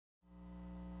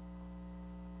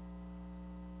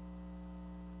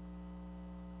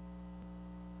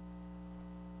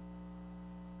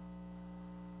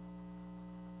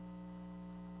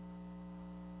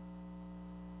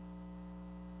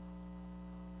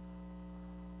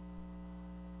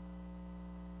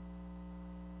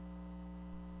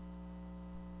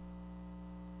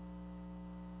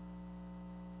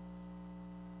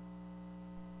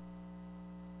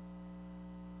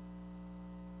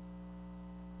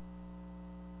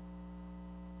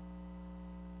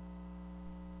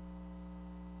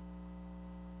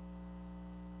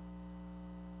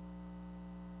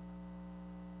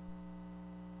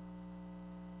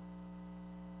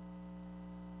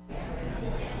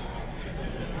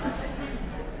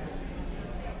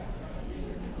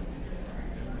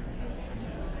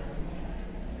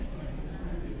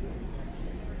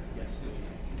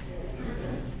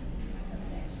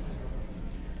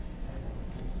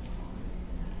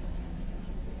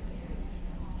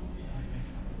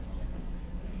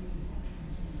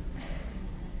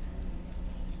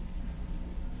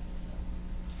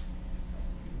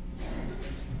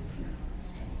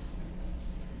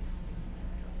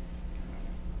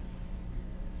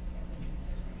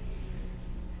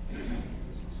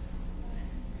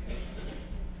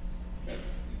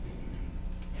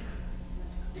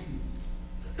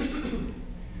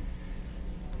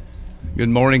Good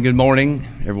morning,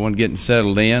 everyone getting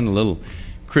settled in, a little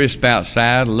crisp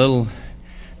outside, a little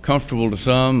comfortable to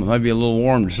some, maybe a little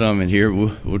warm to some in here.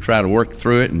 We'll try to work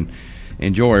through it and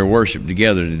enjoy our worship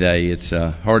together today. It's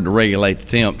hard to regulate the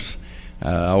temps.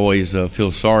 I always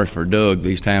feel sorry for Doug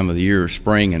these time of the year,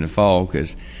 spring and the fall,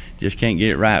 because just can't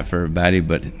get it right for everybody,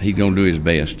 but he's going to do his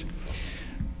best.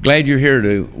 Glad you're here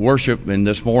to worship, and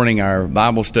this morning our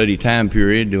Bible study time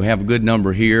period. We have a good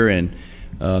number here, and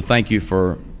thank you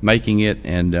for making it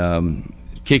and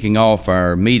kicking off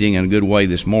our meeting in a good way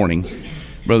this morning.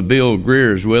 Brother Bill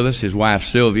Greer is with us. His wife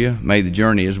Sylvia made the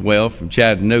journey as well from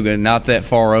Chattanooga, not that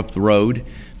far up the road.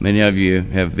 Many of you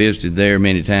have visited there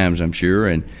many times, I'm sure,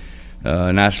 and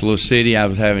a nice little city. I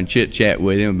was having chit-chat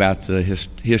with him about the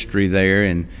history there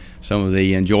and some of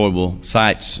the enjoyable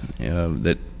sights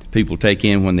that people take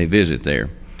in when they visit there.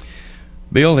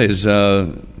 Bill has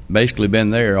basically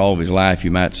been there all of his life,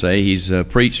 you might say. He's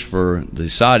preached for the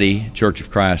Saudi Church of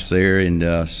Christ there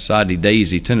in Saudi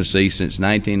Daisy, Tennessee since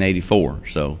 1984.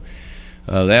 So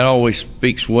that always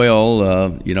speaks well,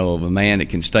 of a man that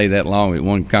can stay that long at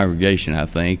one congregation, I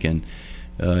think. And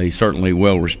he's certainly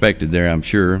well respected there, I'm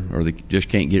sure, or they just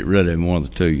can't get rid of him, one of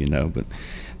the two, But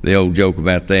the old joke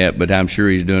about that. But I'm sure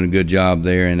he's doing a good job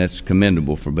there, and that's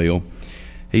commendable for Bill.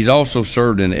 He's also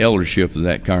served in the eldership of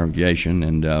that congregation,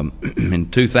 and in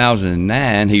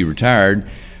 2009 he retired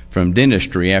from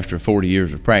dentistry after 40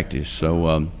 years of practice.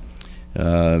 So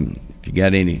if you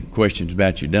got any questions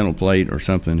about your dental plate or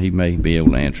something, he may be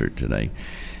able to answer it today.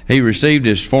 He received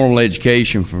his formal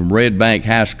education from Red Bank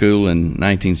High School in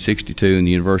 1962 and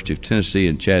the University of Tennessee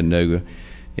in Chattanooga.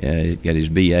 He got his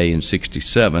BA in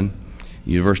 67.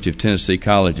 University of Tennessee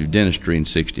College of Dentistry in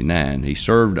 69. He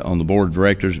served on the board of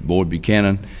directors at Boyd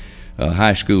Buchanan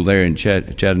High School there in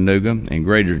Chattanooga and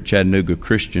Greater Chattanooga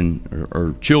Christian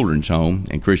or Children's Home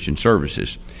and Christian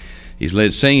Services. He's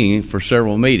led singing for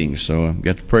several meetings, so I've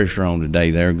got the pressure on today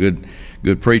there.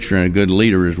 Good preacher and a good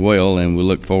leader as well, and we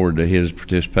look forward to his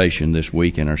participation this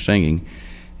week in our singing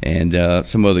and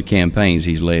some other campaigns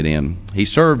he's led in. He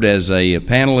served as a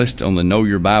panelist on the Know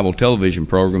Your Bible television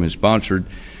program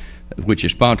which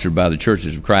is sponsored by the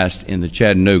Churches of Christ in the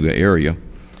Chattanooga area.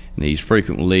 And he's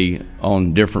frequently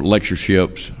on different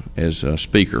lectureships as a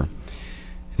speaker.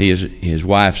 His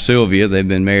wife Sylvia, they've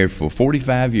been married for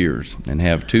 45 years and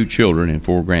have 2 children and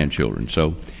 4 grandchildren.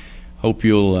 So hope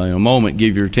you'll in a moment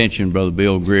give your attention Brother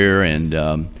Bill Greer,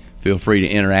 and feel free to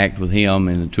interact with him.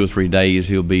 In 2 or 3 days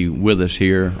he'll be with us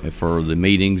here for the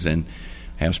meetings and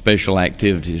have special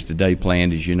activities today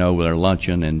planned, as you know, with our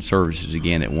luncheon and services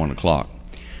again at 1 o'clock.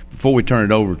 Before we turn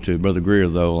it over to Brother Greer,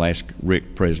 though, I'll ask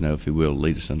Rick Presno, if he will,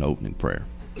 lead us in the opening prayer.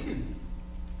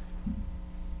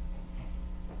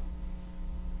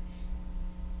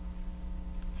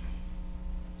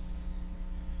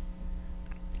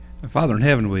 Father in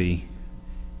heaven, we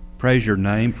praise your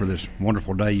name for this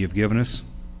wonderful day you've given us,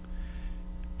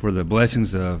 for the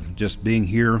blessings of just being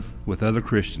here with other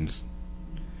Christians.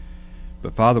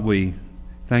 But Father, we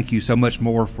thank you so much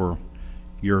more for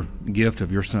your gift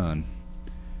of your Son,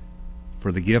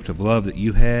 for the gift of love that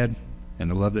you had and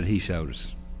the love that he showed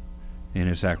us in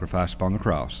his sacrifice upon the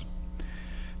cross.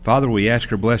 Father, we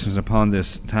ask your blessings upon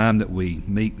this time that we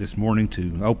meet this morning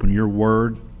to open your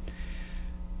word.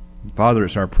 Father,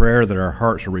 it's our prayer that our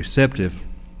hearts are receptive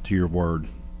to your word,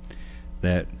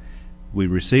 that we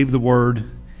receive the word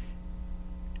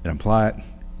and apply it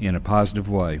in a positive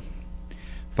way.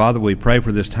 Father, we pray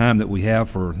for this time that we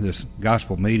have for this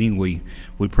gospel meeting. We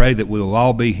pray that we will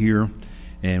all be here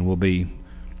and we'll be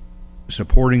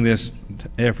supporting this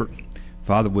effort.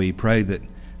 Father, we pray that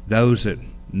those that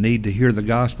need to hear the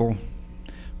gospel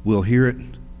will hear it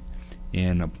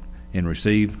and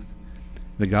receive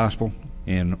the gospel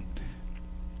and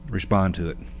respond to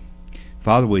it.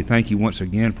 Father, we thank you once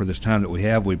again for this time that we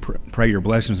have. We pray your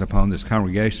blessings upon this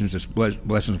congregation, this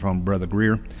blessings upon Brother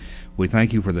Greer. We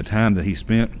thank you for the time that he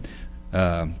spent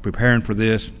preparing for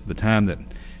this, the time that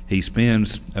he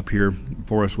spends up here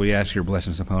for us. We ask your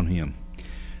blessings upon him.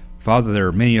 Father, there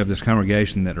are many of this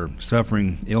congregation that are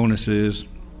suffering illnesses,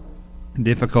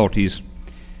 difficulties,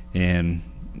 and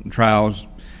trials.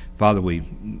 Father, we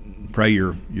pray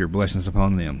your blessings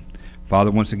upon them.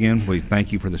 Father, once again, we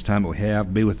thank you for this time that we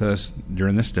have. Be with us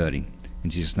during this study. In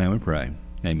Jesus' name we pray.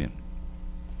 Amen.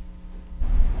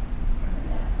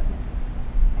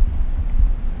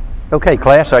 Okay,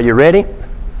 class, are you ready?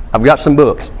 I've got some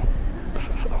books.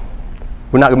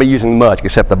 We're not going to be using much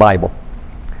except the Bible.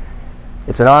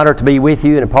 It's an honor to be with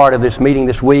you and a part of this meeting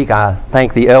this week. I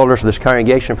thank the elders of this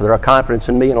congregation for their confidence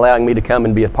in me and allowing me to come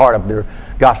and be a part of their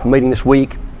gospel meeting this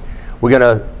week. We're going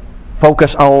to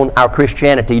focus on our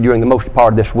Christianity during the most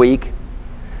part of this week.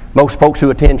 Most folks who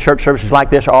attend church services like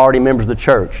this are already members of the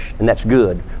church, and that's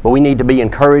good. But we need to be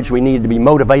encouraged, we need to be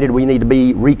motivated, we need to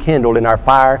be rekindled in our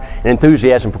fire and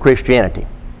enthusiasm for Christianity.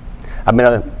 I've been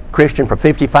a Christian for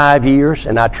 55 years,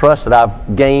 and I trust that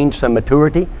I've gained some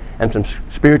maturity and some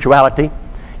spirituality,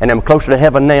 and I'm closer to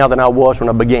heaven now than I was when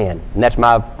I began. And that's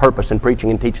my purpose in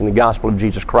preaching and teaching the gospel of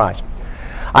Jesus Christ.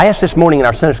 I asked this morning in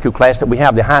our Sunday school class that we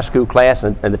have the high school class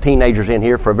and the teenagers in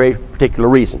here for a very particular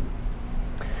reason.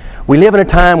 We live in a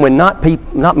time when not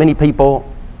many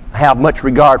people have much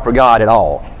regard for God at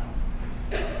all.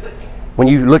 When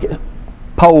you look at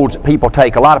polls that people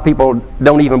take, a lot of people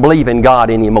don't even believe in God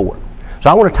anymore. So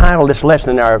I want to title this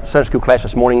lesson in our Sunday school class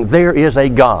this morning, There is a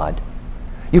God.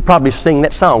 You probably sing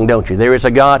that song, don't you? There is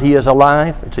a God, He is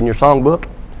alive. It's in your songbook.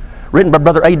 Written by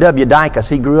Brother A.W. Dicus.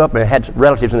 He grew up and had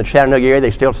relatives in the Chattanooga area.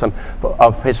 They still some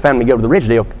of his family go to the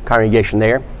Ridgedale congregation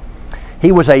there.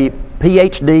 He was a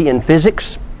Ph.D. in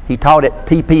physics. He taught at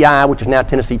TPI, which is now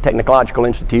Tennessee Technological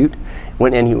Institute.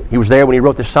 He was there when he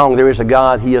wrote this song, There is a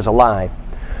God, He is alive.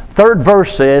 Third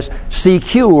verse says,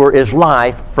 Secure is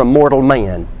life from mortal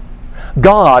man.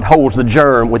 God holds the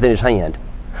germ within His hand.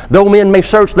 Though men may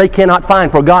search, they cannot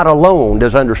find, for God alone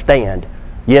does understand.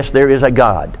 Yes, there is a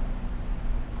God.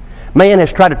 Man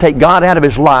has tried to take God out of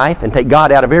his life and take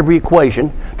God out of every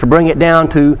equation to bring it down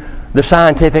to the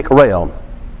scientific realm.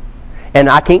 And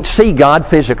I can't see God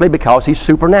physically because He's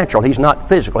supernatural. He's not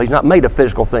physical. He's not made of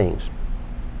physical things.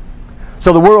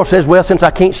 So the world says, well, since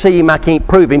I can't see Him, I can't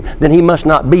prove Him, then He must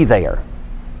not be there.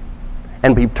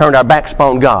 And we've turned our backs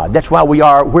upon God. That's why we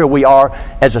are where we are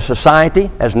as a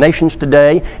society, as nations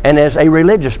today, and as a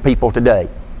religious people today.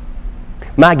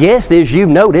 My guess is you've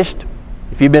noticed,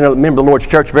 if you've been a member of the Lord's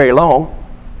church very long,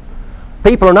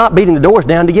 people are not beating the doors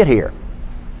down to get here.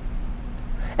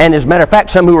 And as a matter of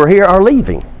fact, some who are here are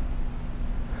leaving.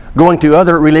 Going to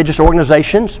other religious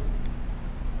organizations,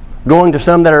 going to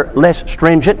some that are less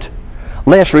stringent,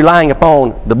 less relying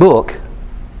upon the book,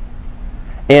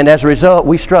 and as a result,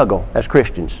 we struggle as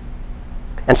Christians.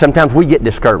 And sometimes we get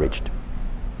discouraged.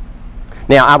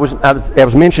 Now, I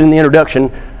was mentioned in the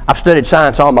introduction, I've studied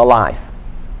science all my life.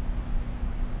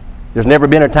 There's never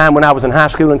been a time when I was in high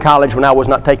school and college when I was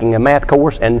not taking a math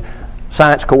course and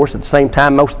science course at the same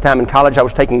time. Most of the time in college, I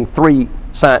was taking 3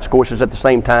 science courses at the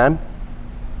same time.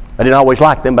 I didn't always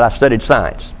like them, but I studied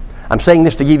science. I'm saying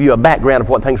this to give you a background of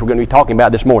what things we're going to be talking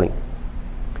about this morning.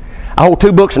 I hold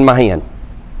 2 books in my hand.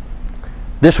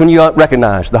 This one you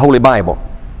recognize, the Holy Bible.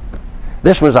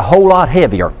 This one is a whole lot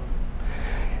heavier.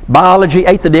 Biology,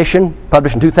 8th edition,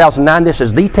 published in 2009. This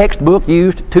is the textbook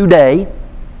used today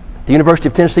at the University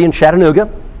of Tennessee in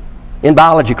Chattanooga in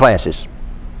biology classes.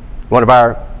 One of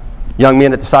our young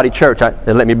men at the Saudi church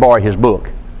let me borrow his book.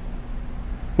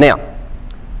 Now,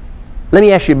 let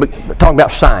me ask you, talk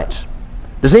about science.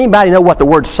 Does anybody know what the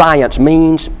word science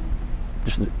means?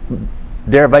 Just the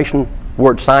derivation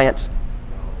word science.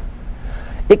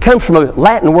 It comes from a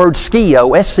Latin word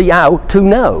scio, S-C-I-O, to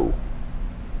know.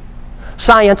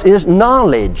 Science is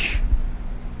knowledge.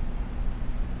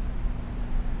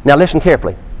 Now listen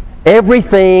carefully.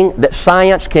 Everything that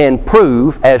science can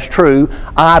prove as true,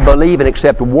 I believe and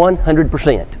accept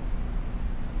 100%.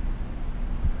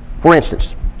 For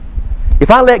instance, if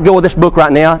I let go of this book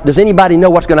right now, does anybody know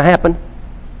what's going to happen?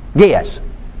 Guess.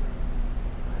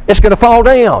 It's going to fall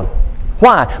down.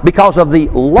 Why? Because of the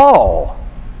law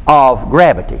of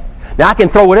gravity. Now I can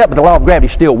throw it up, but the law of gravity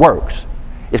still works.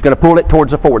 It's going to pull it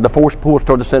towards the forward. The force pulls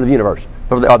towards the center of the universe,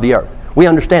 of the earth. We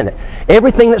understand that.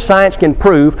 Everything that science can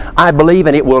prove, I believe,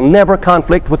 and it will never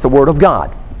conflict with the Word of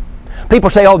God.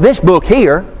 People say, oh, this book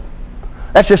here,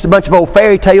 that's just a bunch of old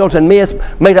fairy tales and myths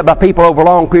made up by people over a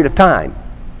long period of time.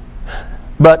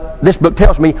 But this book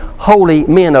tells me holy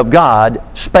men of God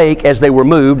spake as they were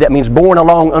moved. That means borne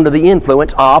along under the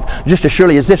influence of, just as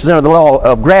surely as this is under the law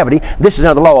of gravity, this is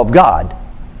under the law of God.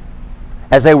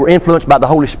 As they were influenced by the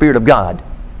Holy Spirit of God.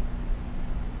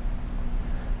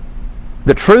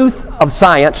 The truth of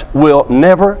science will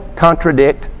never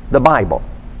contradict the Bible.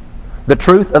 The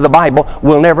truth of the Bible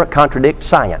will never contradict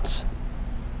science.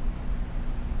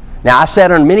 Now, I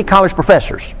sat under many college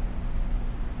professors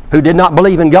who did not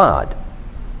believe in God.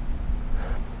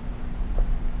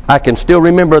 I can still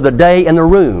remember the day and the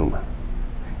room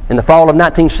in the fall of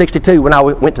 1962 when I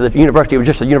went to the university. It was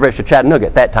just the University of Chattanooga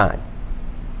at that time.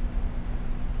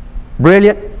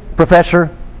 Brilliant professor,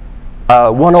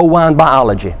 101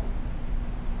 biology.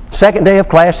 Second day of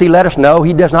class, he let us know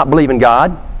he does not believe in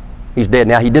God. He's dead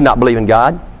now. He did not believe in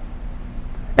God.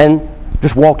 And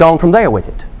just walked on from there with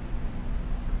it.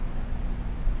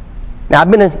 Now, I've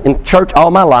been in church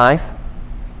all my life.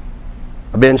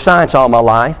 I've been in science all my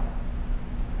life.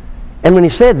 And when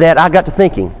he said that, I got to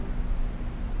thinking,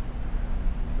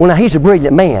 Well, now he's a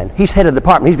brilliant man. He's head of the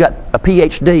department. He's got a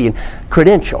PhD and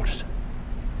credentials.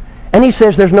 And he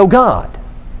says there's no God.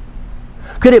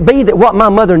 Could it be that what my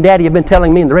mother and daddy have been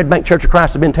telling me and the Red Bank Church of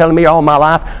Christ have been telling me all my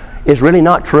life is really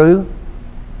not true?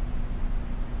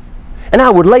 And I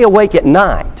would lay awake at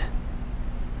night.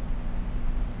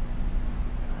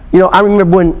 You know, I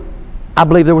remember when I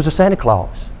believed there was a Santa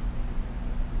Claus.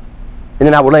 And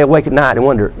then I would lay awake at night and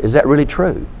wonder, is that really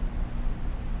true?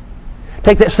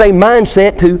 Take that same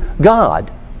mindset to God.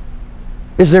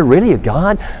 Is there really a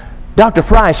God? Dr.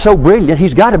 Fry is so brilliant,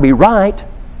 he's got to be right.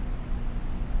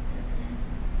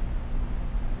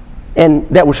 And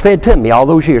that was fed to me all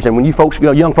those years. And when you folks,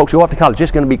 young folks go off to college,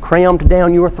 it's going to be crammed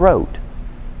down your throat.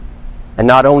 And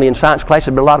not only in science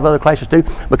classes, but a lot of other classes too,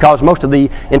 because most of the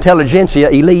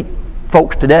intelligentsia, elite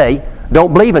folks today,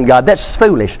 don't believe in God. That's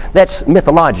foolish. That's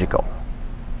mythological.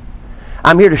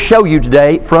 I'm here to show you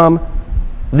today from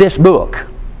this book,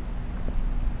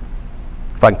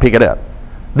 if I can pick it up,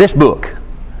 this book,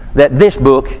 that this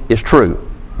book is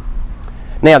true.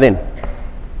 Now then,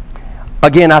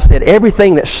 again, I said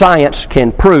everything that science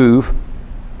can prove,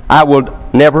 I will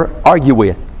never argue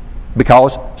with,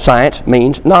 because science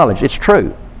means knowledge. It's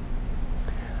true.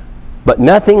 But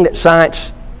nothing that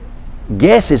science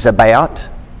guesses about,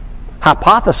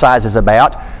 hypothesizes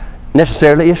about,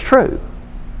 necessarily is true.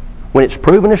 When it's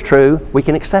proven as true, we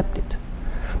can accept it.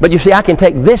 But you see, I can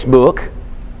take this book,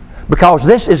 because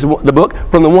this is the book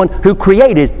from the one who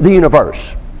created the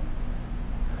universe.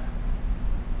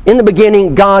 In the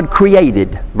beginning, God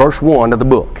created, verse 1 of the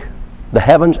book, the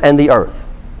heavens and the earth.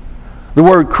 The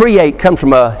word create comes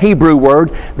from a Hebrew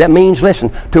word that means,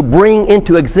 listen, to bring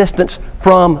into existence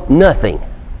from nothing.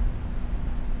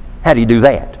 How do you do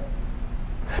that?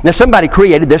 Now, somebody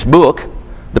created this book,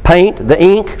 the paint, the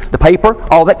ink, the paper,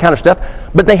 all that kind of stuff,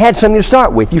 but they had something to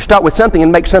start with. You start with something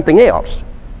and make something else.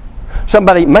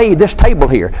 Somebody made this table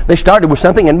here. They started with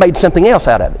something and made something else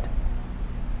out of it.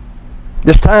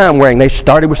 This time wearing, they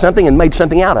started with something and made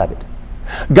something out of it.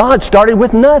 God started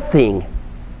with nothing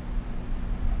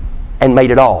and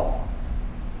made it all.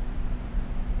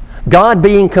 God,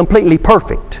 being completely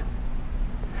perfect,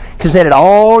 can set it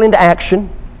all into action.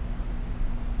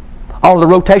 All of the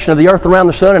rotation of the earth around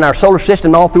the sun and our solar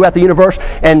system all throughout the universe,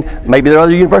 and maybe there are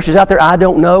other universes out there, I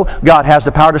don't know. God has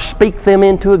the power to speak them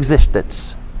into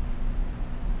existence.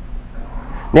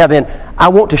 Now then, I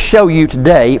want to show you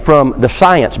today from the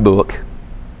science book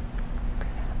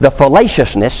the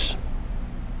fallaciousness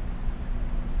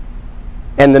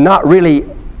and the not really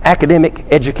academic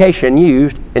education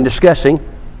used in discussing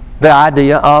the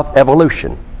idea of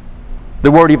evolution.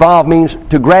 The word evolve means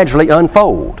to gradually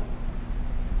unfold.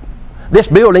 This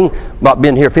building, I've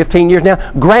been here 15 years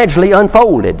now, gradually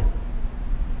unfolded.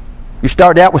 You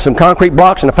started out with some concrete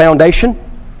blocks and a foundation,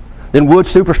 then wood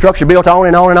superstructure built on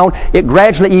and on and on. It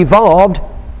gradually evolved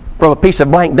from a piece of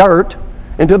blank dirt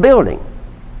into a building.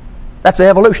 That's the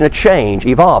evolution, a change,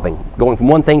 evolving, going from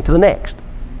one thing to the next.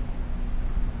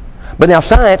 But now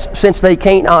science, since they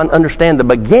can't understand the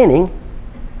beginning,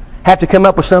 have to come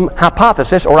up with some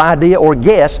hypothesis or idea or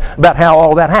guess about how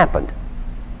all that happened.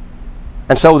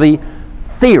 And so the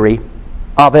theory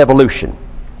of evolution.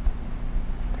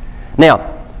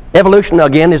 Now, evolution,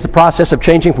 again, is the process of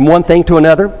changing from one thing to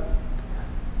another.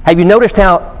 Have you noticed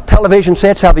how television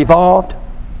sets have evolved?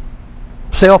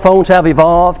 Cell phones have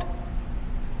evolved.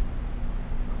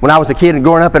 When I was a kid and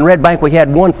growing up in Red Bank, we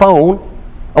had one phone,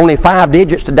 only 5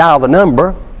 digits to dial the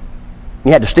number.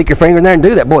 You had to stick your finger in there and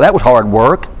do that. Boy, that was hard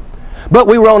work. But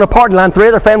we were on a party line. 3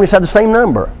 other families had the same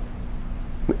number.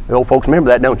 The old folks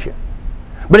remember that, don't you?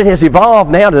 But it has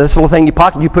evolved now to this little thing you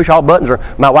pocket, you push all buttons, or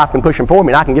my wife can push them for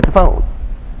me and I can get the phone.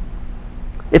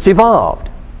 It's evolved.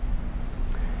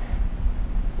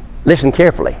 Listen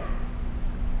carefully.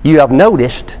 You have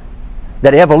noticed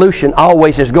that evolution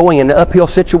always is going in an uphill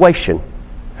situation.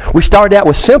 We started out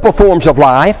with simple forms of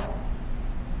life,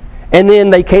 and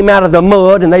then they came out of the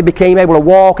mud and they became able to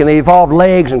walk, and they evolved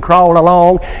legs and crawled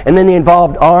along, and then they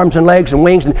evolved arms and legs and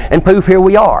wings, and poof, here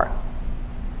we are.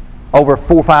 Over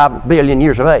 4 or 5 billion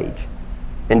years of age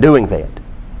in doing that.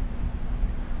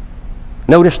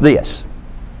 Notice this.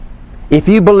 If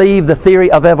you believe the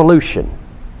theory of evolution,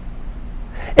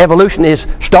 evolution is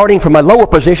starting from a lower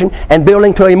position and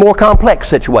building to a more complex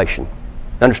situation.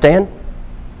 Understand?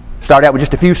 Start out with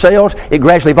just a few cells, it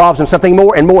gradually evolves into something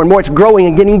more and more and more. It's growing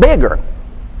and getting bigger.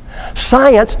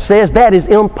 Science says that is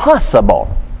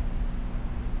impossible.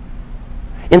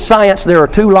 In science, there are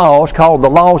 2 laws called the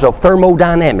laws of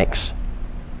thermodynamics.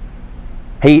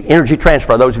 Heat, energy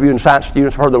transfer. Those of you in science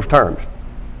students have heard those terms.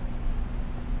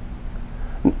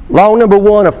 Law number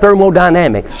 1 of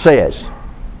thermodynamics says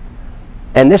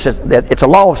and it's a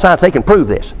law of science, they can prove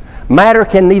this. Matter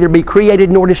can neither be created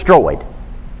nor destroyed.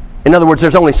 In other words,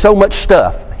 there's only so much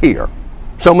stuff here.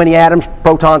 So many atoms,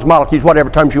 protons, molecules, whatever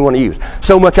terms you want to use.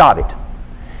 So much of it.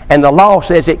 And the law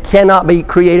says it cannot be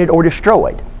created or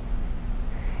destroyed.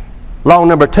 Law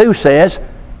number 2 says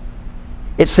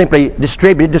it's simply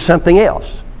distributed to something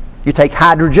else. You take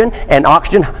hydrogen and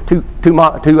oxygen,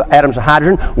 two atoms of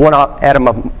hydrogen, one atom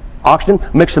of oxygen,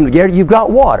 mix them together, you've got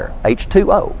water,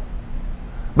 H2O.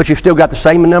 But you've still got the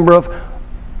same number of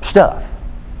stuff,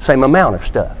 same amount of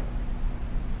stuff.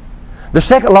 The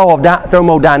second law of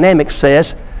thermodynamics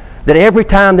says that every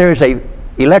time there is a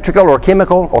electrical or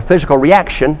chemical or physical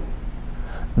reaction,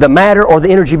 the matter or the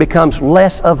energy becomes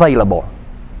less available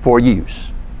for use.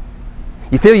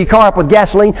 You fill your car up with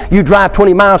gasoline, you drive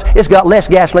 20 miles, it's got less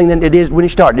gasoline than it is when you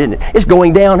started, isn't it? It's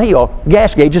going downhill.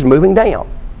 Gas gauge is moving down.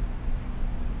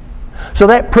 So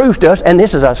that proves to us, and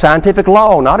this is a scientific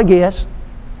law, not a guess,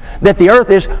 that the earth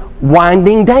is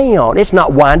winding down. It's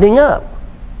not winding up.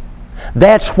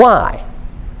 That's why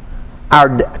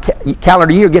our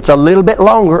calendar year gets a little bit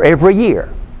longer every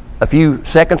year. A few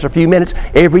seconds, a few minutes,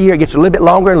 every year it gets a little bit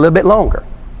longer and a little bit longer.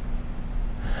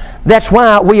 That's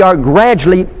why we are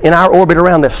gradually, in our orbit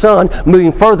around the sun,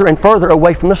 moving further and further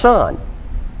away from the sun.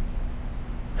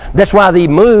 That's why the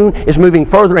moon is moving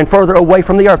further and further away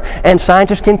from the earth. And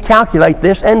scientists can calculate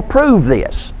this and prove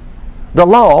this. The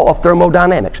law of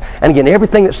thermodynamics. And again,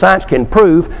 everything that science can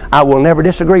prove, I will never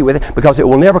disagree with it because it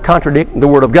will never contradict the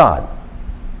Word of God.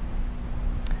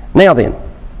 Now then,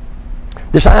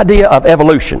 this idea of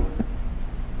evolution.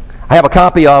 I have a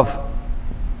copy of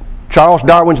Charles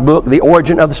Darwin's book, The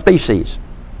Origin of the Species.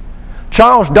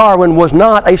 Charles Darwin was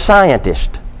not a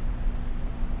scientist.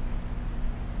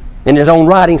 In his own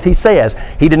writings, he says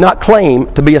he did not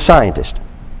claim to be a scientist.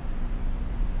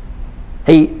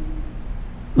 He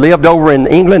lived over in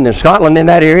England and Scotland in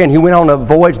that area, and he went on a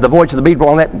voyage, the voyage of the Beagle,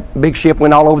 on that big ship,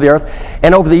 went all over the earth.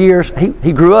 And over the years,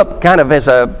 he grew up kind of as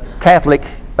a Catholic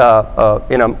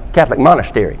in a Catholic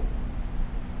monastery.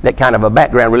 That kind of a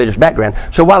background, religious background.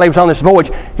 So while he was on this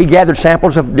voyage, he gathered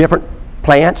samples of different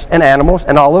plants and animals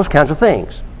and all those kinds of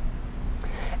things.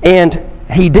 And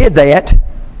he did that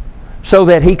so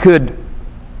that he could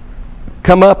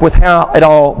come up with how it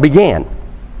all began.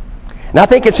 Now I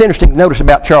think it's interesting to notice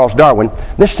about Charles Darwin.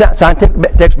 This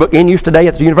scientific textbook in use today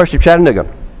at the University of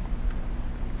Chattanooga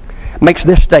makes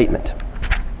this statement.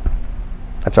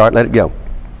 That's all right, let it go.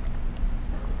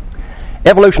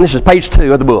 Evolution, this is page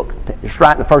 2 of the book. Just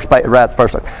right in the first page, right at the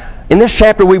first line. In this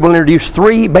chapter, we will introduce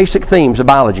 3 basic themes of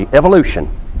biology. Evolution.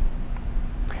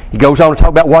 He goes on to talk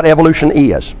about what evolution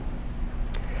is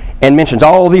and mentions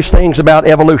all these things about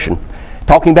evolution.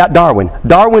 Talking about Darwin.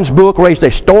 Darwin's book raised a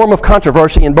storm of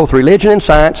controversy in both religion and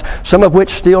science, some of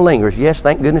which still lingers. Yes,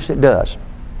 thank goodness it does.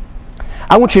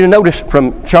 I want you to notice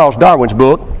from Charles Darwin's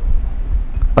book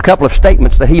a couple of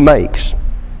statements that he makes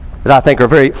that I think are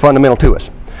very fundamental to us.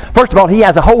 First of all, he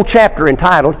has a whole chapter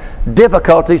entitled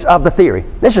Difficulties of the Theory.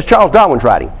 This is Charles Darwin's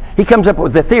writing. He comes up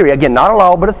with the theory, again, not a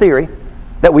law, but a theory,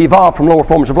 that we evolved from lower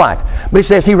forms of life. But he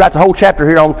says he writes a whole chapter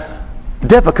here on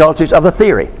difficulties of the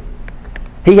theory.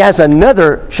 He has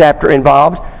another chapter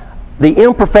involved, the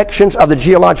imperfections of the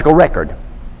geological record.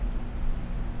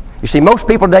 You see, most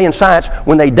people today in science,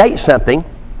 when they date something,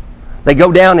 they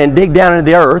go down and dig down into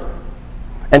the earth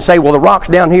and say, well, the rocks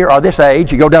down here are this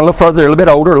age. You go down a little further, they're a little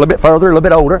bit older, a little bit further, a little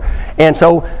bit older. And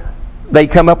so they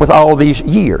come up with all these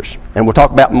years. And we'll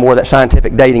talk about more of that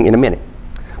scientific dating in a minute.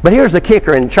 But here's the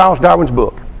kicker in Charles Darwin's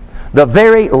book. The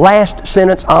very last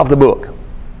sentence of the book.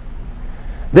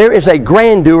 There is a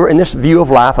grandeur in this view of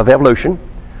life, of evolution,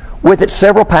 with its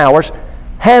several powers,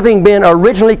 having been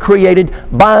originally created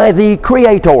by the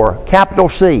Creator, capital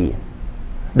C.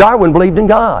 Darwin believed in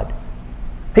God.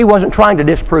 He wasn't trying to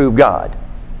disprove God.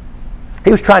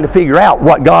 He was trying to figure out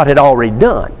what God had already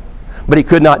done. But he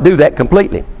could not do that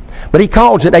completely. But he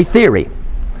calls it a theory.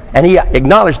 And he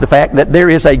acknowledged the fact that there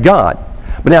is a God.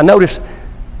 But now notice,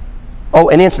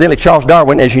 and incidentally, Charles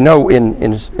Darwin, as you know,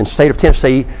 in the state of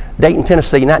Tennessee, Dayton,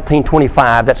 Tennessee,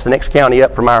 1925, that's the next county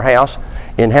up from our house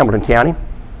in Hamilton County.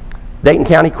 Dayton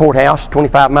County Courthouse,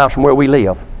 25 miles from where we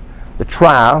live. The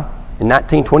trial in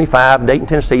 1925, Dayton,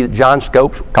 Tennessee, that John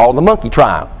Scopes called the monkey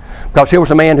trial. Because here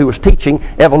was a man who was teaching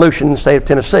evolution in the state of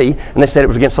Tennessee, and they said it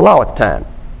was against the law at the time.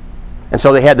 And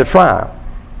so they had the trial.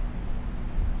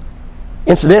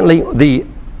 Incidentally, the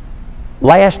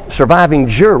last surviving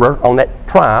juror on that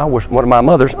trial was one of my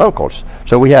mother's uncles.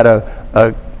 So we had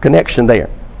a connection there.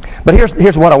 But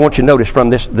here's what I want you to notice from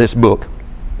this book.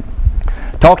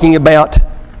 Talking about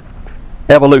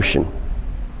evolution.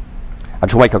 I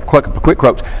just make a quick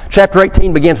quote. Chapter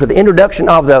 18 begins with the introduction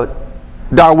of the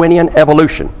Darwinian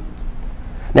evolution.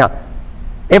 Now,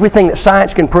 everything that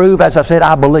science can prove, as I said,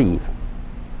 I believe.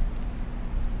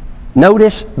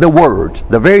 Notice the words,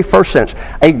 the very first sentence.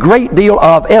 A great deal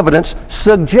of evidence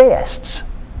suggests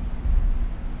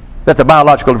that the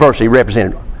biological diversity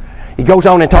represented. He goes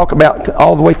on and talk about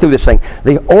all the way through this thing.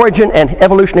 The origin and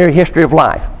evolutionary history of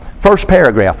life. First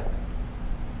paragraph.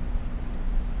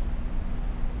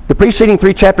 The preceding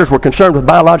 3 chapters were concerned with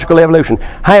biological evolution.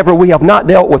 However, we have not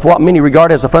dealt with what many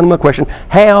regard as a fundamental question: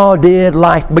 how did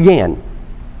life begin?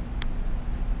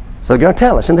 So they're going to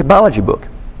tell us in the biology book.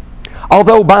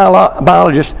 Although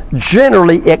biologists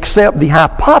generally accept the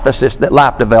hypothesis that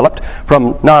life developed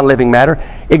from non-living matter,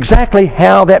 exactly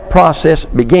how that process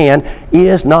began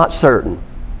is not certain.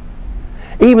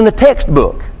 Even the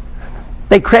textbook,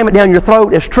 they cram it down your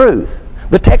throat as truth.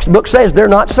 The textbook says they're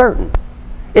not certain.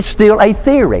 It's still a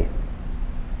theory.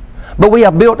 But we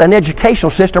have built an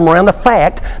educational system around the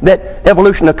fact that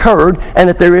evolution occurred and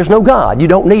that there is no God. You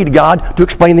don't need God to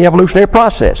explain the evolutionary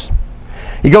process.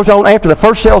 He goes on, after the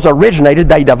first cells originated,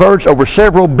 they diverged over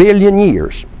several billion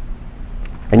years.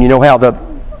 And you know how the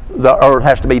Earth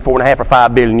has to be 4.5 or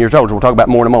 5 billion years old, so we'll talk about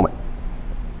more in a moment.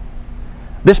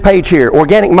 This page here,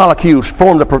 organic molecules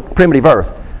form the primitive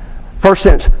Earth. First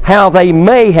sentence, how they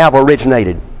may have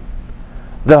originated.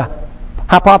 The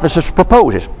hypothesis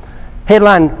proposes.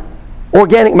 Headline,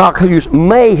 organic molecules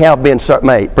may have been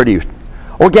produced.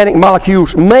 Organic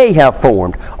molecules may have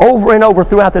formed. Over and over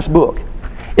throughout this book.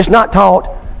 It's not taught,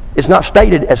 it's not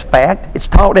stated as fact, it's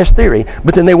taught as theory,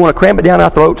 but then they want to cram it down our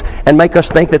throats and make us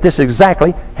think that this is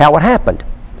exactly how it happened.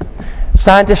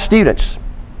 Scientists, students,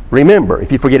 remember,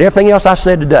 if you forget everything else I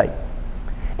said today,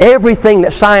 everything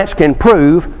that science can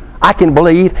prove, I can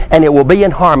believe, and it will be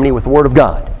in harmony with the Word of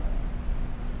God.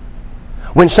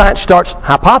 When science starts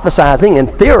hypothesizing and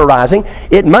theorizing,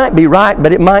 it might be right,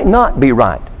 but it might not be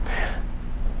right.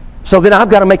 So then I've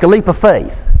got to make a leap of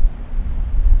faith.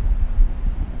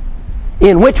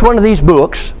 In which one of these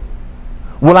books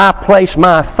will I place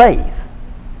my faith?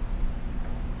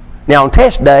 Now on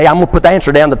test day, I'm going to put the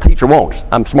answer down the teacher wants.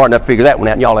 I'm smart enough to figure that one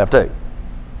out, and y'all have too.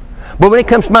 But when it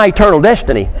comes to my eternal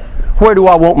destiny, where do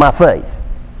I want my faith?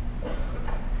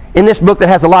 In this book that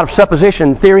has a lot of supposition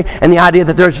and theory and the idea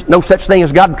that there's no such thing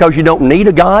as God because you don't need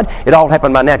a God, it all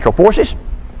happened by natural forces?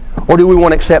 Or do we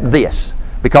want to accept this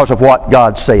because of what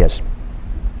God says?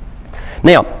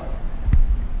 Now,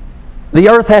 the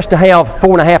earth has to have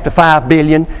 4.5 to 5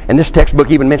 billion, and this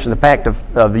textbook even mentions the fact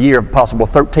of the year of possible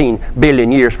 13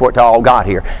 billion years for it to all got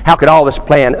here. How could all this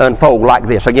plan unfold like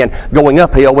this? Again, going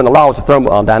uphill when the laws of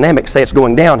thermodynamics say it's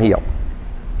going downhill.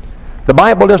 The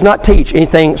Bible does not teach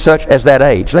anything such as that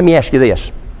age. Let me ask you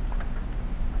this.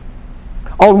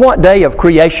 On what day of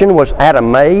creation was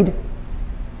Adam made?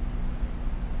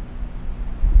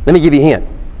 Let me give you a hint.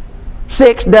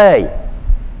 6th day.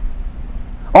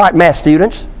 All right, math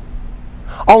students.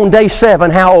 On day 7,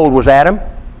 how old was Adam?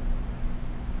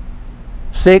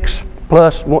 6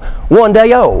 plus 1. 1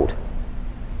 day old.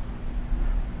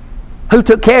 Who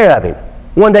took care of him?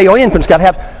 1 day old infant's got to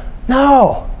have...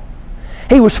 No.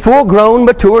 He was full grown,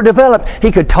 mature, developed.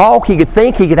 He could talk, he could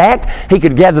think, he could act, he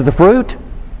could gather the fruit.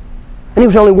 And he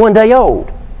was only 1 day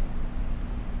old.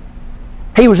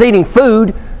 He was eating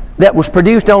food that was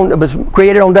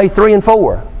created on day 3 and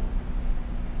 4.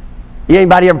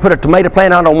 Anybody ever put a tomato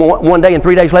plant out on 1 day and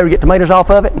 3 days later get tomatoes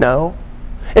off of it? No.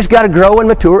 It's got to grow and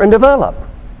mature and develop.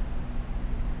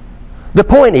 The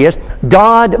point is,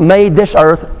 God made this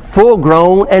earth full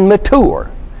grown and mature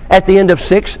at the end of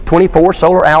 6 24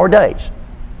 solar hour days.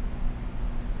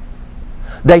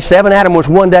 Day 7, Adam was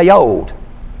 1 day old.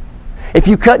 If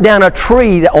you cut down a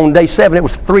tree on day 7, it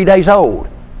was 3 days old.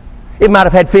 It might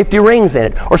have had 50 rings in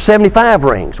it, or 75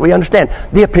 rings. We understand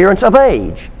the appearance of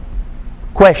age.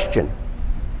 Question.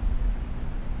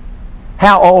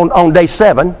 How old on day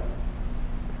 7,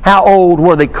 how old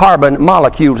were the carbon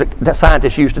molecules that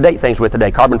scientists use to date things with today?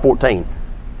 Carbon-14.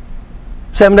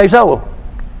 7 days old.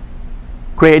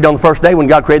 Created on the first day when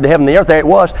God created the heaven and the earth, there it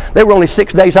was. They were only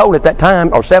 6 days old at that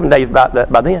time, or 7 days by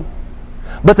then.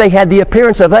 But they had the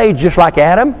appearance of age just like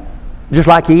Adam, just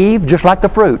like Eve, just like the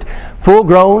fruit. Full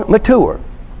grown, mature.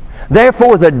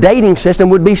 Therefore, the dating system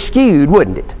would be skewed,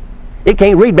 wouldn't it? It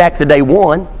can't read back to day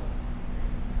 1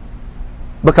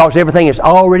 because everything is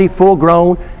already full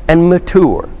grown and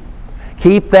mature.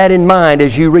 Keep that in mind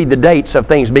as you read the dates of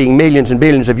things being millions and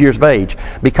billions of years of age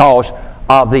because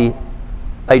of the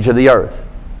age of the earth.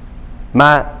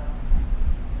 And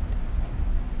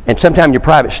sometime in your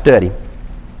private study,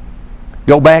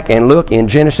 go back and look in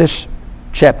Genesis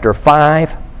chapter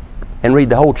 5 and read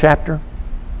the whole chapter.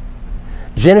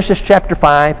 Genesis chapter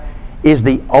 5 is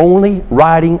the only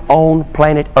writing on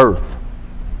planet Earth.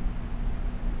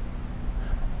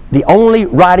 The only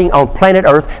writing on planet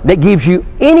Earth that gives you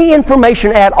any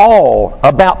information at all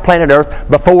about planet Earth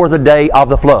before the day of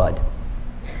the flood.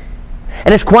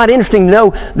 And it's quite interesting to know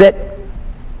that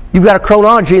you've got a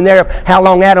chronology in there of how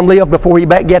long Adam lived before he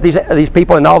begat these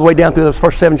people, and all the way down through those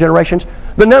first 7 generations.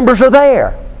 The numbers are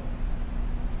there.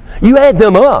 You add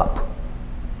them up,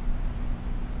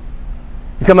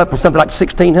 you come up with something like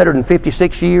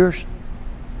 1,656 years,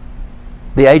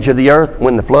 the age of the earth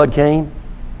when the flood came.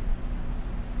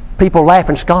 People laugh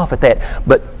and scoff at that.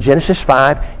 But Genesis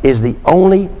 5 is the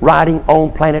only writing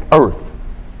on planet Earth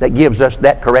that gives us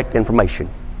that correct information.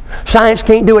 Science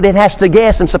can't do it. It has to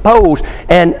guess and suppose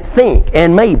and think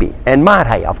and maybe and might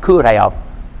have, could have.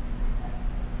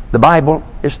 The Bible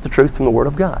is the truth from the Word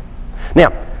of God.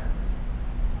 Now,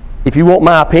 if you want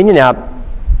my opinion,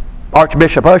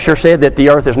 Archbishop Usher said that the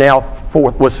earth is now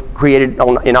was created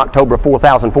in October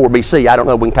 4004 BC. I don't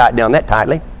know if we can tie it down that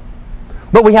tightly.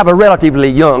 But we have a relatively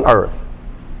young earth.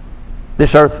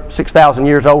 This earth, 6,000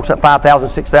 years old, 5,000,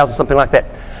 6,000, something like that.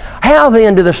 How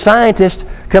then do the scientists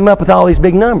come up with all these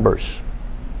big numbers?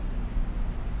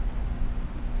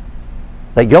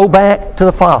 They go back to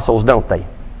the fossils, don't they?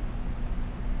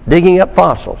 Digging up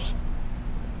fossils.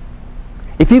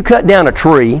 If you cut down a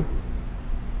tree and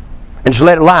just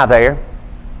let it lie there,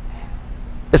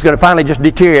 it's going to finally just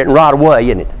deteriorate and rot away,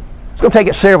 isn't it? It's going to take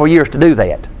it several years to do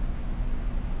that.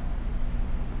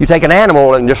 You take an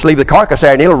animal and just leave the carcass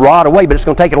there and it'll rot away, but it's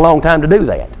going to take it a long time to do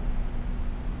that.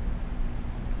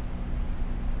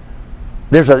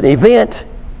 There's an event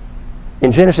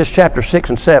in Genesis chapter 6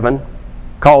 and 7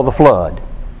 called the flood.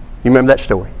 You remember that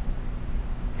story?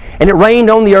 And it rained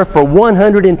on the earth for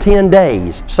 110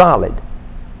 days, solid.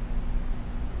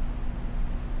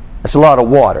 That's a lot of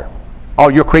water.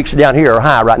 All your creeks down here are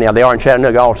high right now. They are in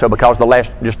Chattanooga also because of the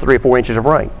last just 3 or 4 inches of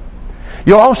rain.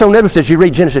 You'll also notice as you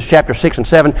read Genesis chapter 6 and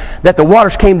 7 that the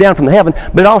waters came down from the heaven,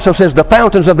 but it also says the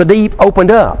fountains of the deep opened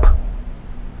up.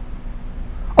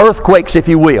 Earthquakes, if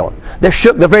you will, that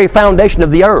shook the very foundation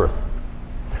of the earth.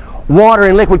 Water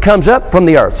and liquid comes up from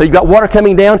the earth. So you've got water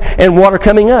coming down and water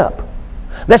coming up.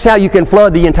 That's how you can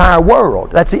flood the entire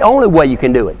world. That's the only way you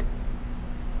can do it.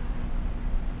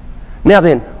 Now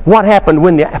then, what happened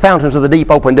when the fountains of the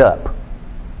deep opened up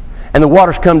and the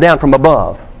waters come down from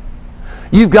above?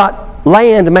 You've got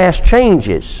land mass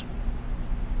changes.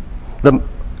 The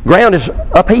ground is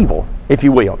upheaval, if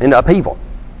you will, in upheaval.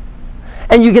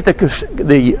 And you get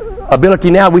the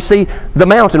ability now, we see the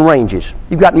mountain ranges.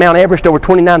 You've got Mount Everest over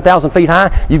 29,000 feet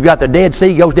high. You've got the Dead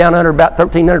Sea goes down under about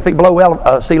 1,300 feet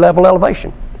below sea level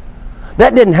elevation.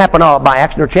 That didn't happen all by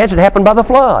accident or chance. It happened by the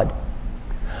flood.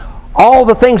 All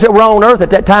the things that were on earth at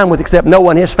that time, with except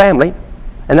Noah and his family,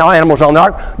 and the animals on the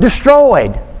ark,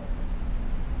 destroyed.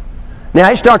 Now,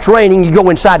 it starts raining, you go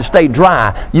inside to stay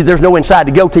dry. There's no inside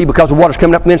to go to because the water's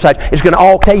coming up from the inside. It's going to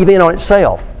all cave in on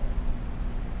itself.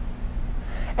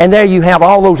 And there you have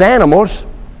all those animals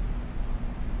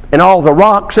and all the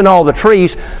rocks and all the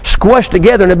trees squished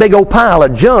together in a big old pile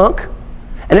of junk,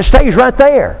 and it stays right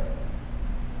there.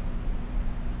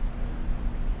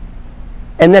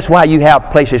 And that's why you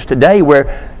have places today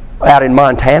where, out in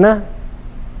Montana,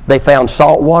 they found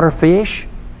saltwater fish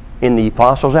in the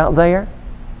fossils out there.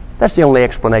 That's the only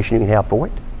explanation you can have for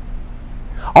it.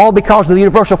 All because of the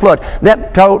universal flood.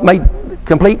 That made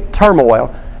complete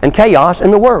turmoil and chaos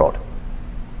in the world.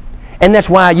 And that's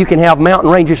why you can have mountain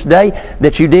ranges today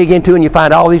that you dig into and you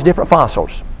find all these different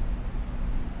fossils.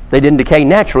 They didn't decay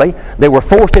naturally. They were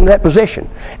forced into that position.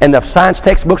 And the science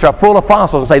textbooks are full of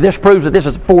fossils and say this proves that this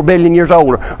is 4 billion years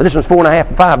old or this one's 4.5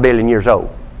 and 5 billion years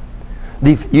old.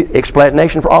 The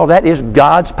explanation for all of that is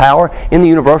God's power in the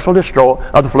universal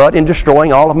of the flood in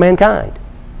destroying all of mankind.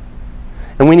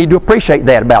 And we need to appreciate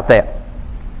that about that.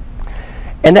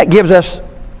 And that gives us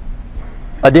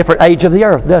a different age of the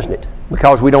earth, doesn't it?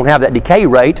 Because we don't have that decay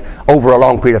rate over a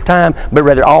long period of time, but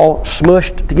rather all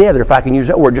smushed together, if I can use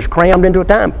that word, just crammed into a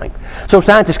time frame. So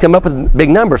scientists come up with big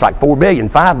numbers like 4 billion,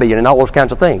 5 billion, and all those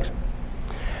kinds of things.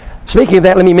 Speaking of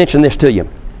that, let me mention this to you.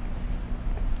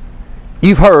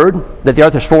 You've heard that the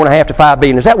earth is 4.5 to 5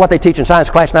 billion. Is that what they teach in science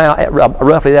class now,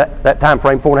 roughly that time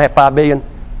frame, 4.5, 5 billion?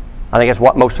 I think that's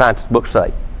what most science books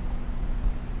say.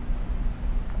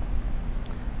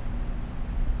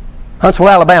 Huntsville,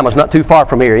 Alabama is not too far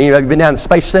from here. Have you been down to the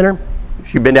Space Center?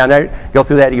 If you've been down there, go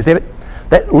through that exhibit.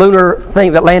 That lunar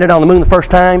thing that landed on the moon the first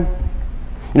time,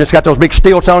 it's got those big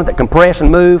stilts on it that compress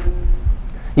and move.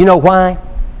 You know why?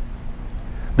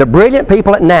 The brilliant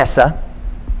people at NASA,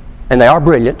 and they are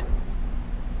brilliant,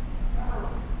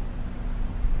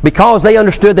 because they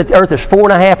understood that the earth is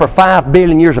 4.5 or 5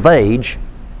 billion years of age,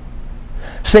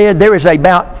 said there is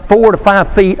about 4 to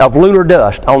 5 feet of lunar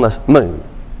dust on the moon.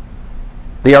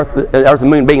 The earth and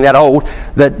moon being that old,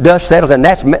 the dust settles, and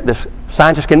the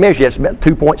scientists can measure it. It's about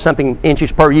 2-point-something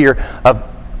inches per year of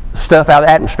stuff out of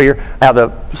the atmosphere, out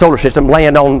of the solar system,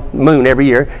 land on the moon every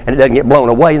year, and it doesn't get blown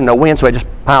away, and no wind, so it just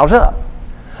piles up.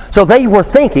 So they were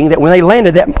thinking that when they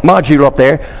landed that module up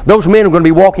there, those men were going to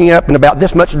be walking up in about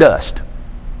this much dust,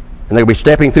 and they would be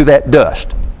stepping through that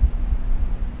dust.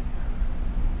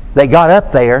 They got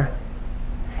up there,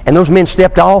 and those men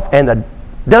stepped off, and the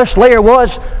dust layer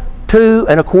was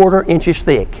 2.25 inches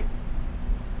thick.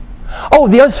 Oh,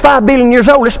 the Earth's 5 billion years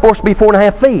old. It's supposed to be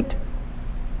 4.5 feet.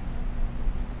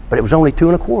 But it was only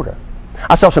 2.25.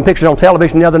 I saw some pictures on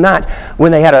television the other night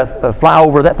when they had a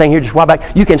flyover, that thing here just a while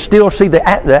back. You can still see the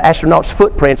astronauts'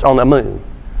 footprints on the moon.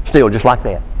 Still, just like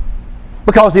that.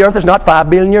 Because the Earth is not 5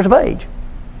 billion years of age.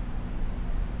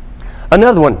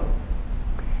 Another one.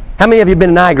 How many of you have been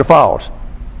to Niagara Falls?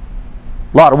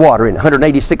 A lot of water in it.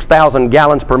 186,000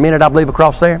 gallons per minute, I believe,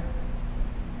 across there.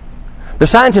 The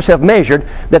scientists have measured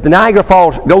that the Niagara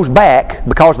Falls goes back,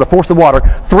 because of the force of the water,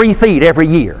 3 feet every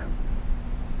year.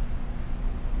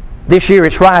 This year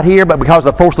it's right here, but because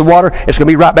of the force of the water, it's going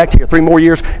to be right back to here. 3 more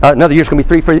years, another year it's going to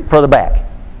be 3 feet further back.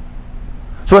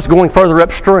 So it's going further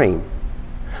upstream.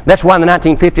 That's why in the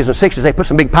 1950s and 60s they put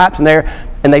some big pipes in there,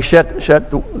 and they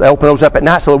they open those up at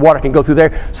night so the water can go through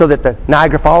there, so that the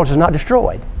Niagara Falls is not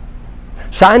destroyed.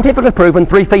 Scientifically proven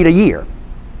 3 feet a year.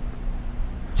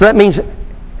 So that means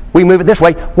we move it this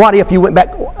way. What if you went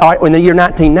back, all right, in the year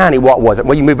 1990, what was it?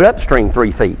 Well, you move it upstream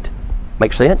 3 feet.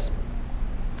 Makes sense?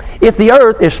 If the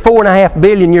Earth is 4.5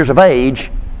 billion years of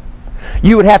age,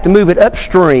 you would have to move it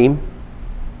upstream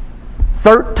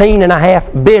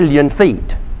 13.5 billion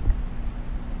feet.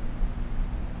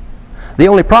 The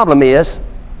only problem is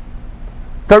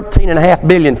 13.5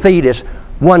 billion feet is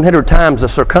 100 times the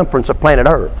circumference of planet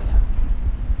Earth.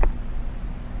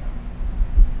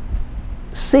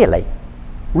 Silly.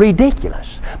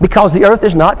 Ridiculous. Because the Earth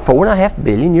is not 4.5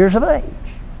 billion years of age.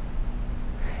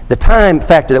 The time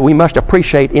factor that we must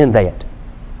appreciate in that.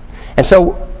 And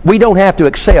so we don't have to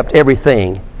accept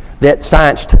everything that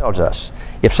science tells us.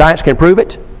 If science can prove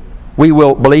it, we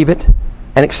will believe it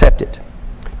and accept it.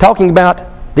 Talking about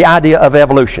the idea of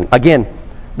evolution. Again,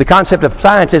 the concept of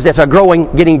science is it's a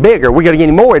growing, getting bigger. We're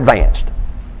getting more advanced.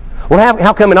 Well,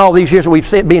 how come in all these years that we've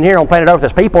been here on planet Earth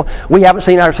as people, we haven't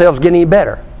seen ourselves getting any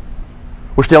better?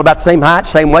 We're still about the same height,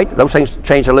 same weight. Those things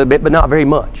change a little bit, but not very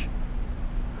much.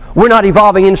 We're not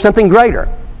evolving into something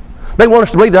greater. They want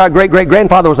us to believe that our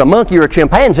great-great-grandfather was a monkey or a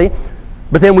chimpanzee,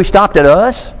 but then we stopped at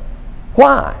us.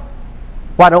 Why?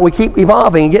 Why don't we keep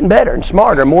evolving and getting better and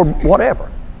smarter and more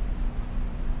whatever?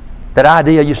 That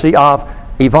idea, you see, of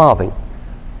evolving.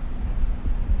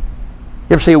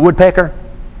 You ever see a woodpecker?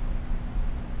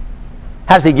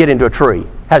 How does he get into a tree?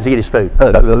 How does he get his food?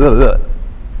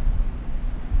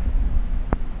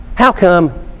 How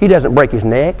come he doesn't break his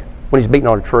neck when he's beating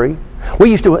on a tree?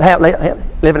 We used to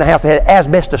live in a house that had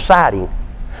asbestos siding.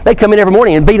 They'd come in every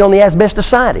morning and beat on the asbestos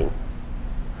siding.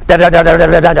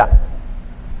 Da-da-da-da-da-da-da.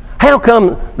 How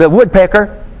come the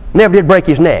woodpecker never did break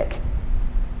his neck?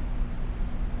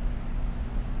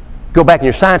 Go back in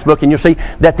your science book and you'll see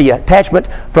that the attachment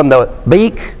from the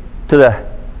beak to the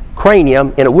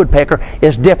cranium in a woodpecker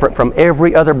is different from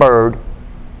every other bird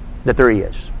that there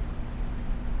is.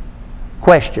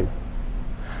 Question.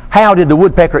 How did the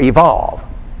woodpecker evolve?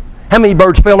 How many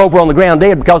birds fell over on the ground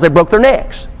dead because they broke their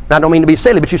necks? Now, I don't mean to be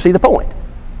silly, but you see the point.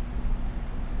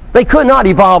 They could not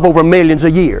evolve over millions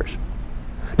of years.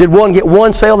 Did one get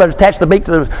one cell that attached the beak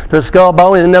to the skull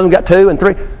bone, and another one got 2 and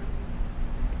 3?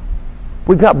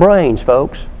 We've got brains,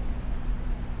 folks.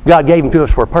 God gave them to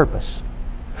us for a purpose,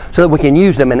 so that we can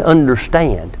use them and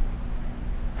understand.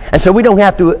 And so we don't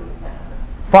have to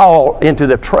fall into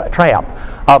the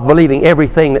trap of believing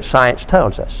everything that science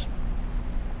tells us.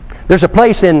 There's a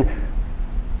place in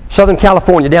Southern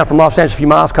California, down from Los Angeles a few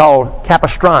miles, called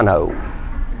Capistrano.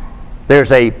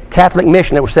 There's a Catholic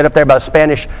mission that was set up there by the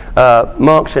Spanish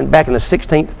monks back in the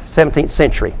 16th, 17th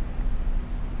century.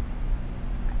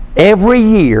 Every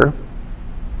year,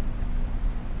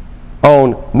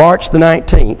 on March the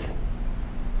 19th,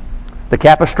 the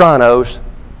Capistranos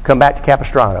come back to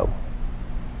Capistrano.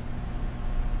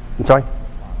 I'm sorry?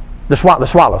 The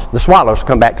swallows. The swallows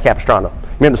come back to Capistrano.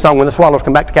 Remember the song, When the Swallows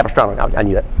Come Back to Capistrano? I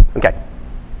knew that. Okay.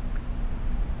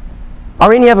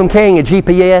 Are any of them carrying a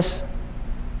GPS?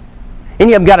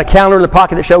 Any of them got a calendar in the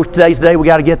pocket that shows today's the day we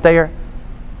got to get there?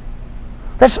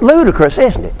 That's ludicrous,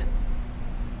 isn't it?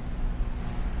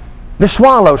 The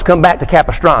swallows come back to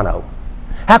Capistrano.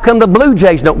 How come the Blue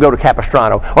Jays don't go to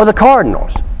Capistrano, or the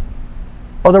Cardinals,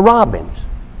 or the Robins?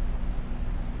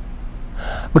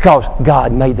 Because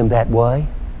God made them that way.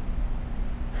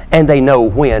 And they know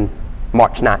when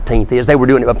March 19th is. They were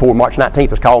doing it before March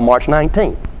 19th was called March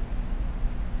 19th.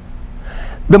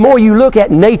 The more you look at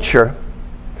nature,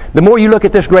 the more you look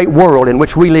at this great world in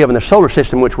which we live, in the solar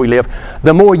system in which we live,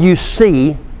 the more you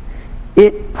see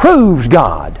it proves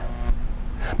God.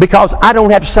 Because I don't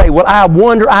have to say, well, I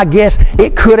wonder, I guess,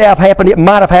 it could have happened, it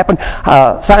might have happened.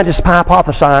 Scientists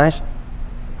hypothesize.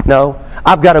 No,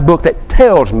 I've got a book that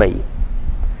tells me,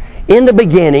 in the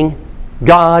beginning,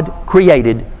 God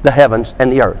created the heavens and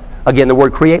the earth. Again, the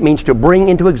word create means to bring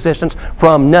into existence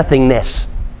from nothingness.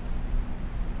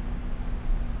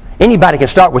 Anybody can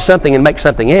start with something and make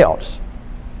something else.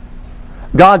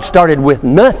 God started with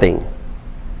nothing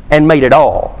and made it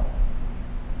all.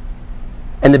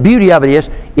 And the beauty of it is,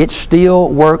 it still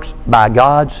works by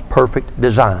God's perfect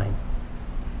design.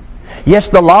 Yes,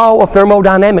 the law of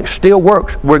thermodynamics still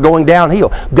works. We're going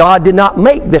downhill. God did not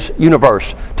make this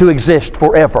universe to exist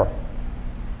forever.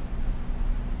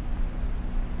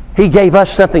 He gave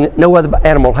us something that no other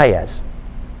animal has.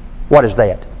 What is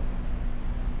that?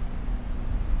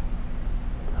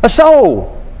 A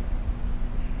soul.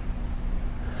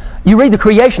 You read the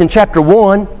creation in chapter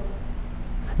 1.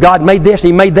 God made this,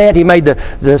 He made that. He made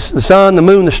the sun, the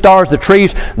moon, the stars, the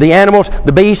trees, the animals,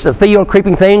 the beasts, the field,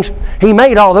 creeping things. He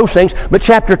made all those things. But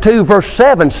chapter 2, verse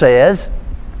 7 says,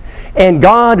 and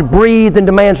God breathed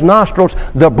into man's nostrils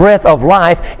the breath of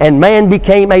life, and man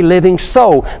became a living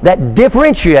soul. That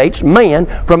differentiates man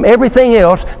from everything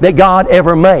else that God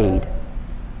ever made.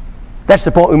 That's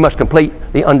the point we must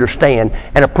completely understand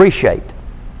and appreciate.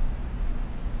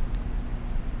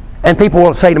 And people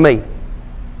will say to me,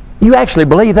 you actually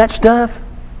believe that stuff?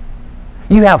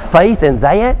 You have faith in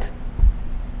that?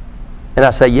 And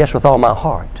I say, yes, with all my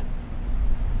heart.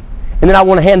 And then I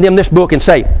want to hand them this book and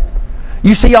say,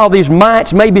 you see all these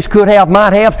mights, maybes, could have,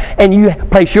 might have, and you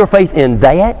place your faith in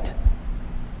that?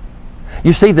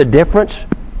 You see the difference,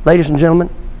 ladies and gentlemen?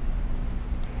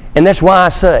 And that's why I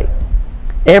say,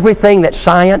 everything that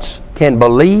science can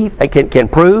believe and can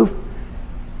prove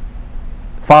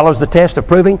follows the test of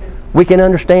proving. We can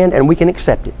understand and we can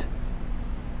accept it.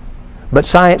 But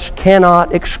science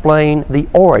cannot explain the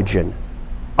origin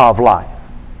of life.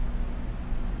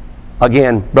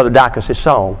 Again, Brother Dacus'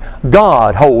 song,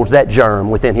 God holds that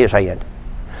germ within His hand.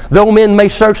 Though men may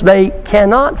search, they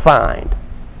cannot find.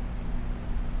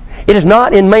 It is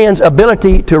not in man's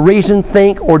ability to reason,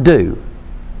 think, or do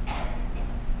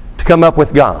to come up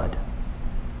with God.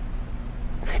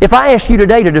 If I ask you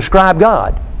today to describe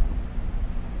God,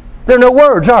 there are no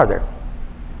words, are there?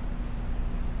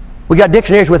 We got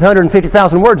dictionaries with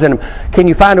 150,000 words in them. Can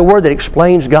you find a word that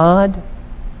explains God?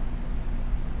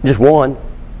 Just one.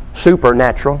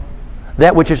 Supernatural.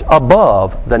 That which is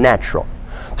above the natural.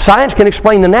 Science can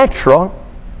explain the natural,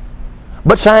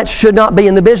 but science should not be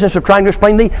in the business of trying to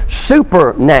explain the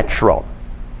supernatural.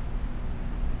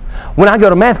 When I go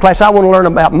to math class, I want to learn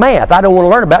about math. I don't want to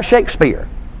learn about Shakespeare.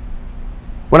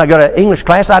 When I go to English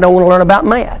class, I don't want to learn about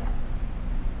math.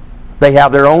 They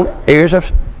have their own areas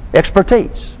of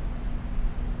expertise.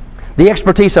 The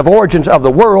expertise of origins of the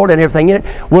world and everything in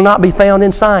it will not be found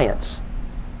in science.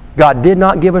 God did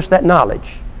not give us that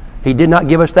knowledge. He did not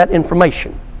give us that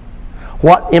information.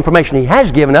 What information He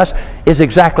has given us is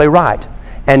exactly right.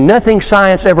 And nothing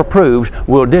science ever proves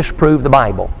will disprove the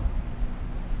Bible.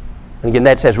 And again,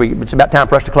 that says it's about time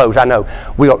for us to close. I know.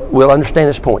 We'll understand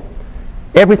this point.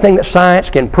 Everything that science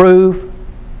can prove,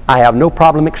 I have no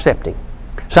problem accepting.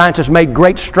 Science has made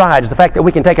great strides. The fact that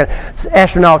we can take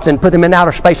astronauts and put them in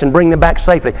outer space and bring them back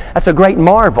safely, that's a great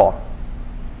marvel.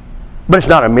 But it's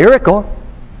not a miracle.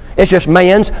 It's just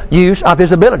man's use of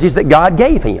his abilities that God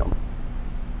gave him.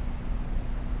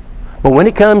 But when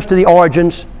it comes to the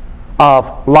origins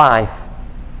of life,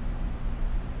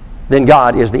 then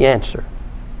God is the answer.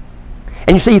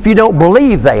 And you see, if you don't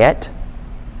believe that,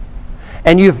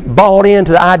 and you've bought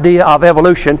into the idea of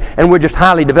evolution, and we're just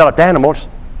highly developed animals,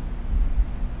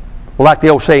 well, like the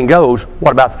old saying goes,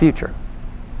 what about the future?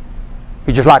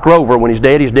 He's just like Rover. When he's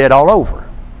dead all over.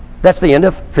 That's the end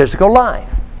of physical life.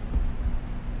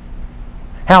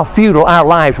 How futile our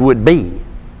lives would be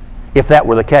if that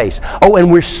were the case. Oh,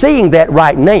 and we're seeing that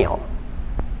right now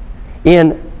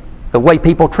in the way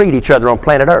people treat each other on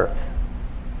planet Earth.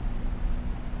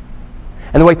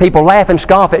 And the way people laugh and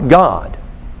scoff at God.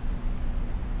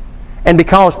 And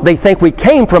because they think we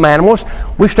came from animals,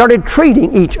 we've started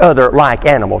treating each other like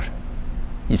animals.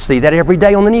 You see that every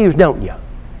day on the news, don't you?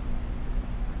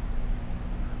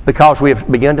 Because we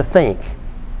have begun to think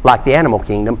like the animal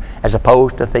kingdom, as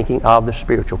opposed to thinking of the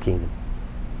spiritual kingdom.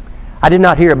 I did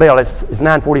not hear a bell. It's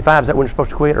 9:45. Is that when you're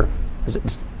supposed to quit, or is it?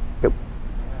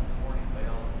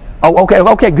 Oh,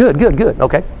 okay, good.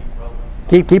 Okay,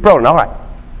 keep rolling. All right.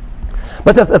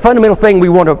 But the fundamental thing we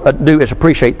want to do is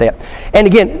appreciate that. And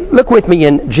again, look with me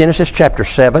in Genesis chapter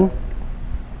 7.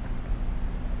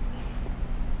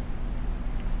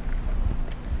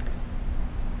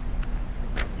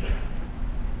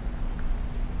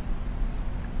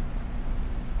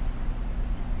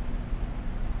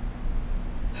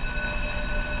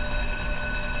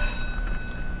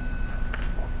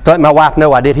 So let my wife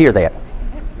know I did hear that.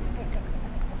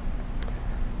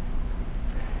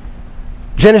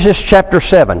 Genesis chapter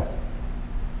 7,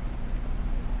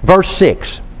 verse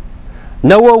 6.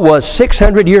 Noah was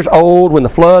 600 years old when the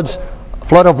flood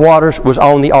of waters was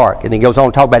on the ark. And he goes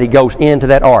on to talk about he goes into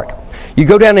that ark. You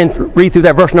go down and read through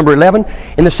that verse number 11.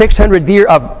 In the 600th year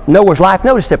of Noah's life,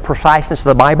 notice the preciseness of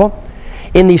the Bible.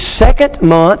 In the second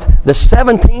month, the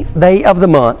 17th day of the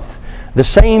month, the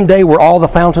same day were all the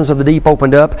fountains of the deep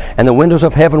opened up, and the windows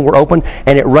of heaven were opened,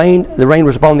 and it rained. The rain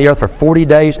was upon the earth for 40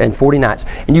 days and 40 nights.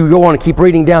 And you go on and keep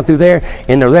reading down through there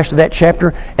in the rest of that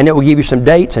chapter, and it will give you some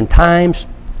dates and times.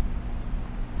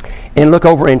 And look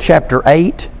over in chapter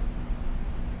 8,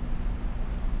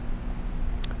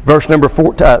 verse number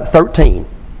 13.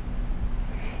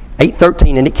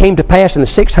 8:13. And it came to pass in the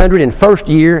 601st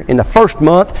year, in the first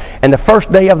month, and the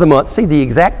first day of the month. See the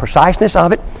exact preciseness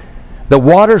of it? The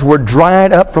waters were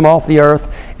dried up from off the earth,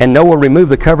 and Noah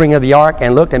removed the covering of the ark,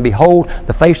 and looked, and behold,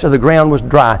 the face of the ground was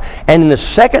dry. And in the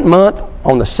second month,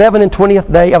 on the 7th and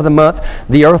 20th day of the month,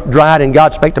 the earth dried, and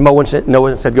God spake to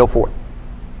Noah and said, go forth.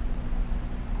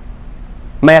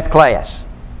 Math class.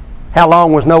 How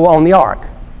long was Noah on the ark?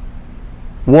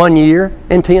 1 year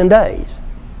and 10 days.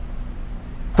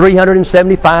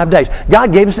 375 days.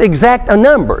 God gave us exact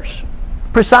numbers,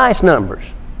 precise numbers.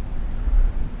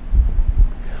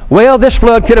 Well, this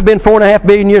flood could have been 4.5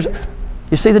 billion years.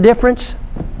 You see the difference?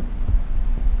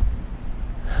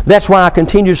 That's why I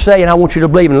continue to say, and I want you to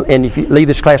believe, and if you leave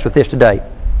this class with this today,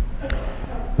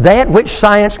 that which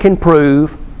science can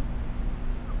prove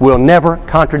will never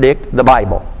contradict the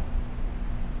Bible.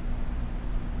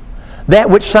 That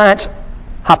which science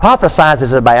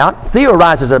hypothesizes about,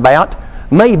 theorizes about,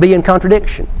 may be in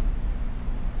contradiction.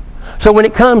 So when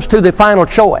it comes to the final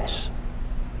choice,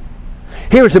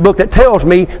 here's a book that tells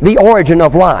me the origin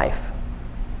of life.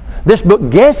 This book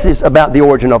guesses about the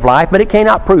origin of life, but it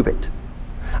cannot prove it.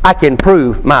 I can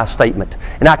prove my statement,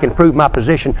 and I can prove my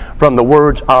position from the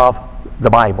words of the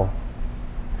Bible.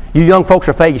 You young folks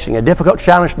are facing a difficult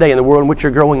challenge today in the world in which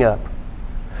you're growing up.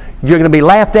 You're going to be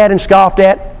laughed at and scoffed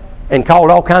at and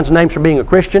called all kinds of names for being a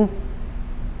Christian,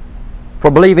 for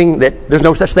believing that there's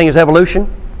no such thing as evolution,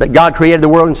 that God created the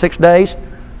world in 6 days.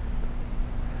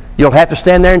 You'll have to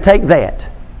stand there and take that.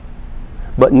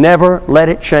 But never let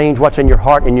it change what's in your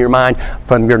heart and your mind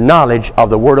from your knowledge of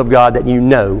the Word of God that you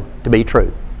know to be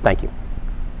true. Thank you.